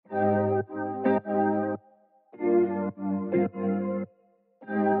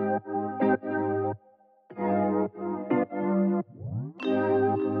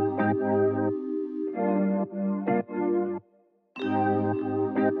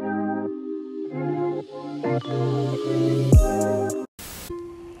Hello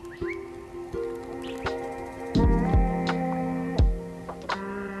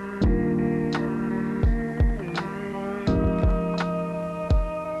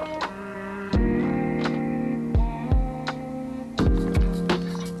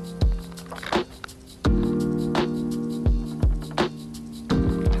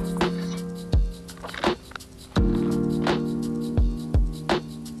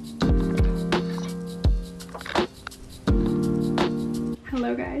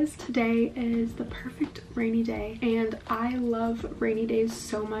guys, today is the perfect rainy day and I love rainy days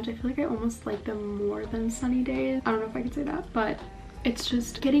so much. I feel like I almost like them more than sunny days. I don't know if I can say that, but it's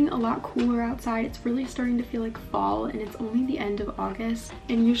just getting a lot cooler outside. It's really starting to feel like fall and it's only the end of August,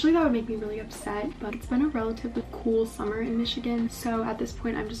 and usually that would make me really upset, but it's been a relatively cool summer in Michigan, so at this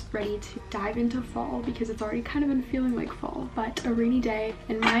point I'm just ready to dive into fall because it's already kind of been feeling like fall. But a rainy day,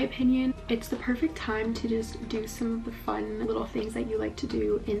 in my opinion, it's the perfect time to just do some of the fun little things that you like to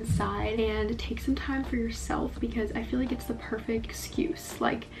do inside and take some time for yourself, because I feel like it's the perfect excuse.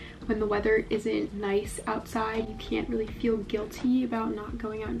 Like when the weather isn't nice outside, you can't really feel guilty about not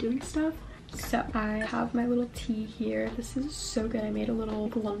going out and doing stuff. So I have my little tea here. This is so good. I made a little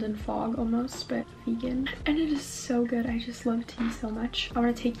London fog almost, but vegan, and it is so good. I just love tea so much. I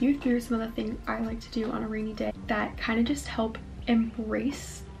want to take you through some of the things I like to do on a rainy day that kind of just help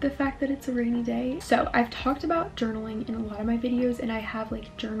embrace the fact that it's a rainy day. So I've talked about journaling in a lot of my videos, and I have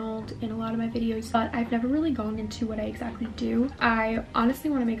like journaled in a lot of my videos, but I've never really gone into what I exactly do. I honestly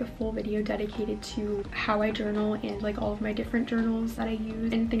want to make a full video dedicated to how I journal and like all of my different journals that I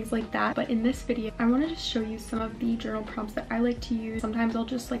use and things like that. But in this video, I want to just show you some of the journal prompts that I like to use. Sometimes I'll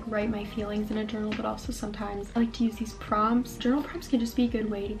just like write my feelings in a journal, but also sometimes I like to use these prompts. Journal prompts can just be a good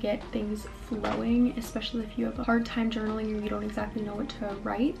way to get things flowing, especially if you have a hard time journaling or you don't exactly know what to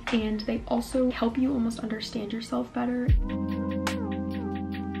write. And they also help you almost understand yourself better.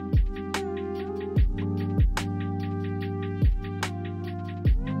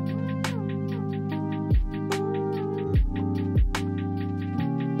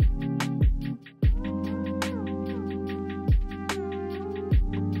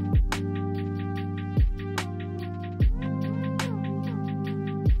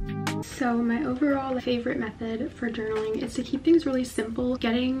 So my overall favorite method for journaling is to keep things really simple.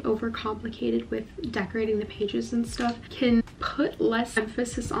 Getting overcomplicated with decorating the pages and stuff can put less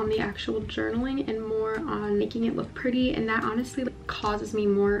emphasis on the actual journaling and more on making it look pretty, and that honestly causes me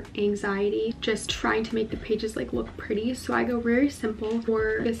more anxiety just trying to make the pages like look pretty. So I go very simple.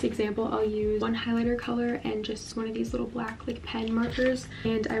 For this example, I'll use one highlighter color and just one of these little black like pen markers,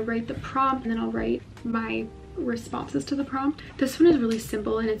 and I write the prompt and then I'll write my responses to the prompt. This one is really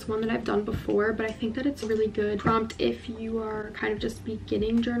simple and it's one that I've done before, but I think that it's a really good prompt if you are kind of just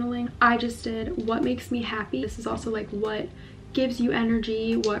beginning journaling. I just did what makes me happy. This is also like what gives you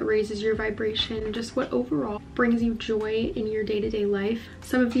energy, what raises your vibration, just what overall brings you joy in your day-to-day life.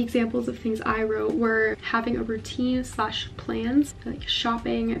 Some of the examples of things I wrote were having a routine / plans, like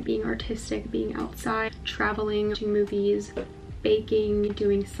shopping, being artistic, being outside, traveling, watching movies, baking,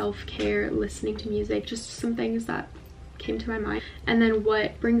 doing self-care, listening to music, just some things that came to my mind. And then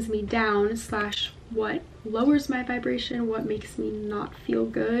what brings me down / what lowers my vibration, what makes me not feel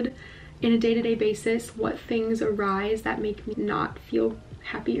good in a day-to-day basis, what things arise that make me not feel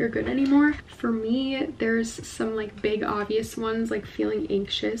happy or good anymore. For me, there's some like big obvious ones, like feeling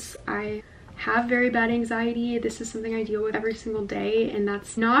anxious. I have very bad anxiety. This is something I deal with every single day, and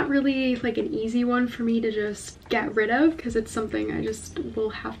that's not really like an easy one for me to just get rid of because it's something I just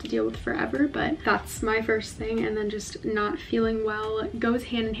will have to deal with forever. But that's my first thing. And then just not feeling well goes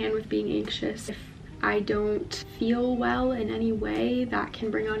hand in hand with being anxious. If I don't feel well in any way, that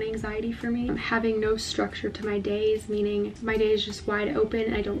can bring on anxiety for me. Having no structure to my days, meaning my day is just wide open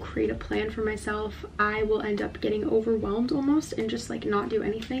and I don't create a plan for myself, I will end up getting overwhelmed almost and just like not do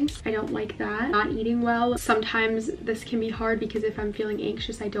anything. I don't like that. Not eating well. Sometimes this can be hard because if I'm feeling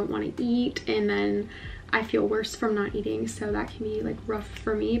anxious, I don't want to eat, and then I feel worse from not eating, so that can be like rough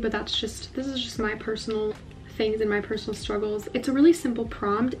for me. But this is just my personal things and my personal struggles. It's a really simple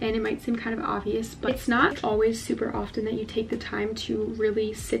prompt and it might seem kind of obvious, but it's not always super often that you take the time to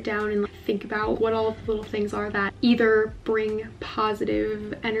really sit down and think about what all of the little things are that either bring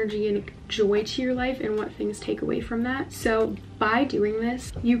positive energy and joy to your life and what things take away from that. So by doing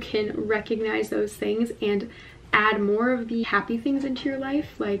this, you can recognize those things and add more of the happy things into your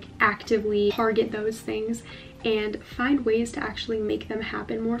life, like actively target those things and find ways to actually make them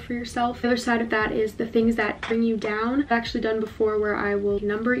happen more for yourself. The other side of that is the things that bring you down. I've actually done before where I will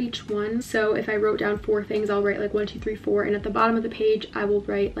number each one. So if I wrote down 4 things, I'll write like 1, 2, 3, 4, and at the bottom of the page I will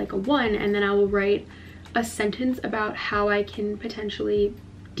write like a 1, and then I will write a sentence about how I can potentially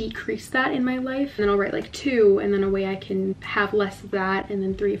decrease that in my life, and then I'll write like 2, and then a way I can have less of that, and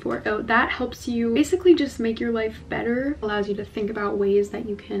then 3, 4. So that helps you basically just make your life better, allows you to think about ways that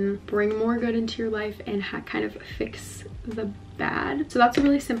you can bring more good into your life and kind of fix the bad. So that's a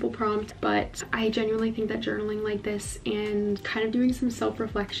really simple prompt, but I genuinely think that journaling like this and kind of doing some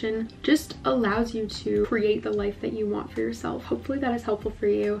self-reflection just allows you to create the life that you want for yourself. Hopefully that is helpful for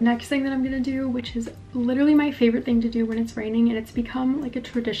you. Next thing that I'm gonna do, which is literally my favorite thing to do when it's raining, and it's become like a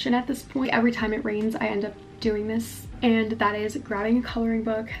tradition at this point. Every time it rains, I end up doing this, and that is grabbing a coloring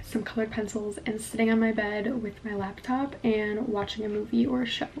book, some colored pencils, and sitting on my bed with my laptop and watching a movie or a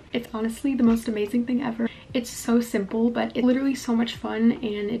show. It's honestly the most amazing thing ever. It's so simple, but it's literally so much fun,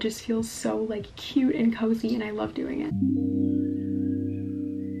 and it just feels so like cute and cozy, and I love doing it.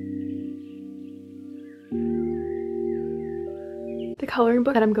 The coloring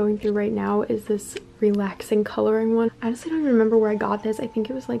book that I'm going through right now is this relaxing coloring one. I honestly don't even remember where I got this. I think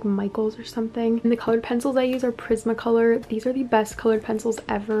it was like Michael's or something. And the colored pencils I use are Prismacolor. These are the best colored pencils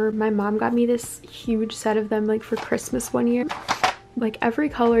ever. My mom got me this huge set of them like for Christmas one year. Like every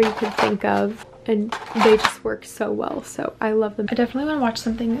color you could think of, and they just work so well, so I love them. I definitely want to watch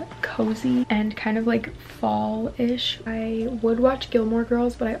something cozy and kind of like fall-ish. I would watch Gilmore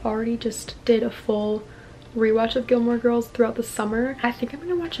Girls, but I already just did a full rewatch of Gilmore Girls throughout the summer. I think I'm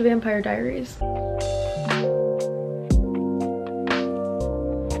gonna watch Vampire Diaries.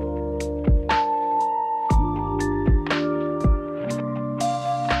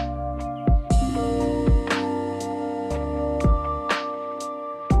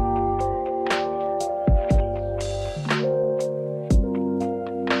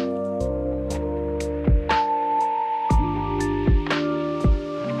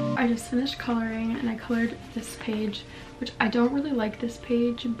 I just finished coloring, and I colored this page, which I don't really like this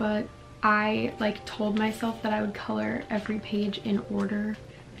page, but I like told myself that I would color every page in order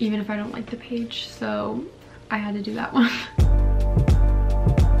even if I don't like the page, so I had to do that one.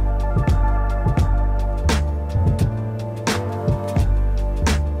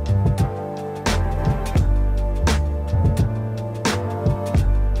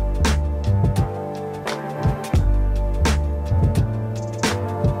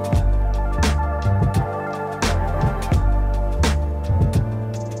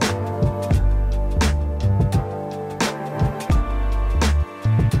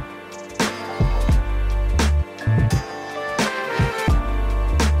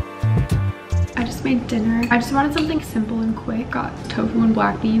 Dinner. I just wanted something simple and quick. Got tofu and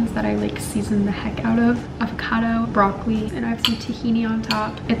black beans that I like seasoned the heck out of, avocado, broccoli, and I have some tahini on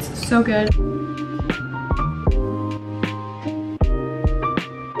top. It's so good.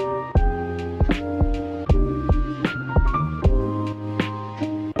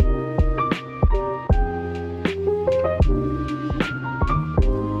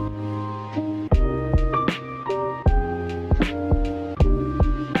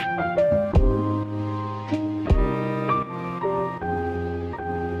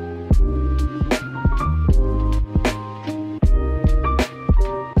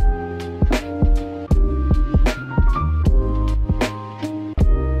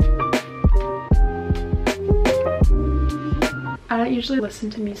 I don't usually listen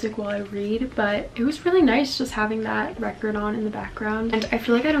to music while I read, but it was really nice just having that record on in the background. And I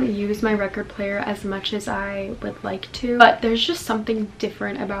feel like I don't use my record player as much as I would like to, but there's just something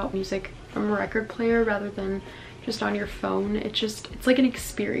different about music from a record player rather than just on your phone. It's like an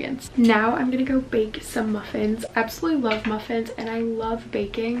experience. Now I'm gonna go bake some muffins. I absolutely love muffins and I love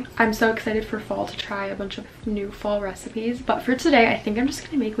baking. I'm so excited for fall to try a bunch of new fall recipes, but for today I think I'm just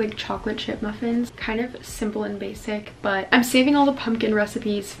gonna make like chocolate chip muffins. Kind of simple and basic, but I'm saving all the pumpkin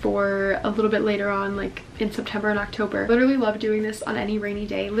recipes for a little bit later on, like in September and October. Literally love doing this on any rainy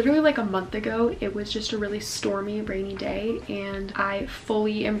day. Literally like a month ago it was just a really stormy rainy day and I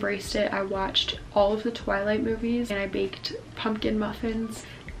fully embraced it. I watched all of the Twilight movies and I baked pumpkin muffins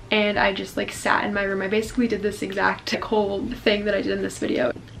and I just like sat in my room. I basically did this exact whole thing that I did in this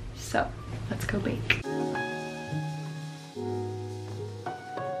video. So let's go bake.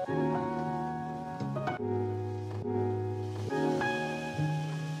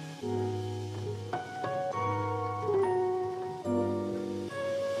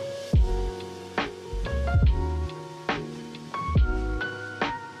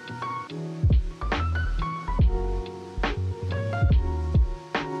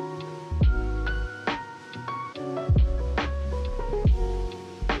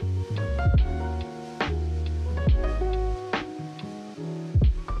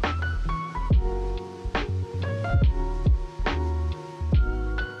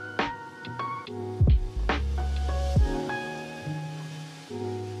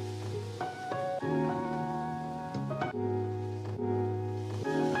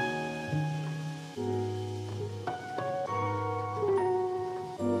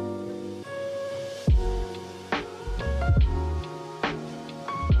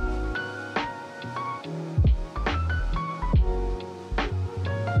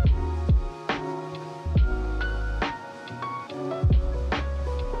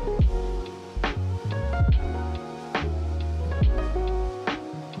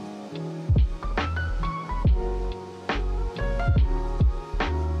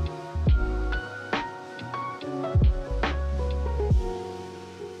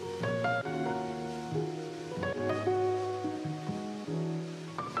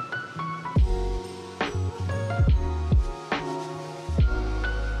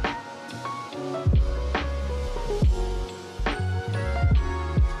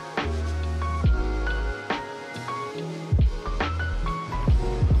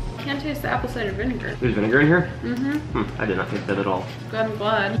 taste the apple cider vinegar. There's vinegar in here? Mm-hmm. I did not taste that at all. Good, I'm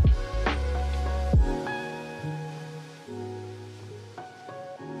glad.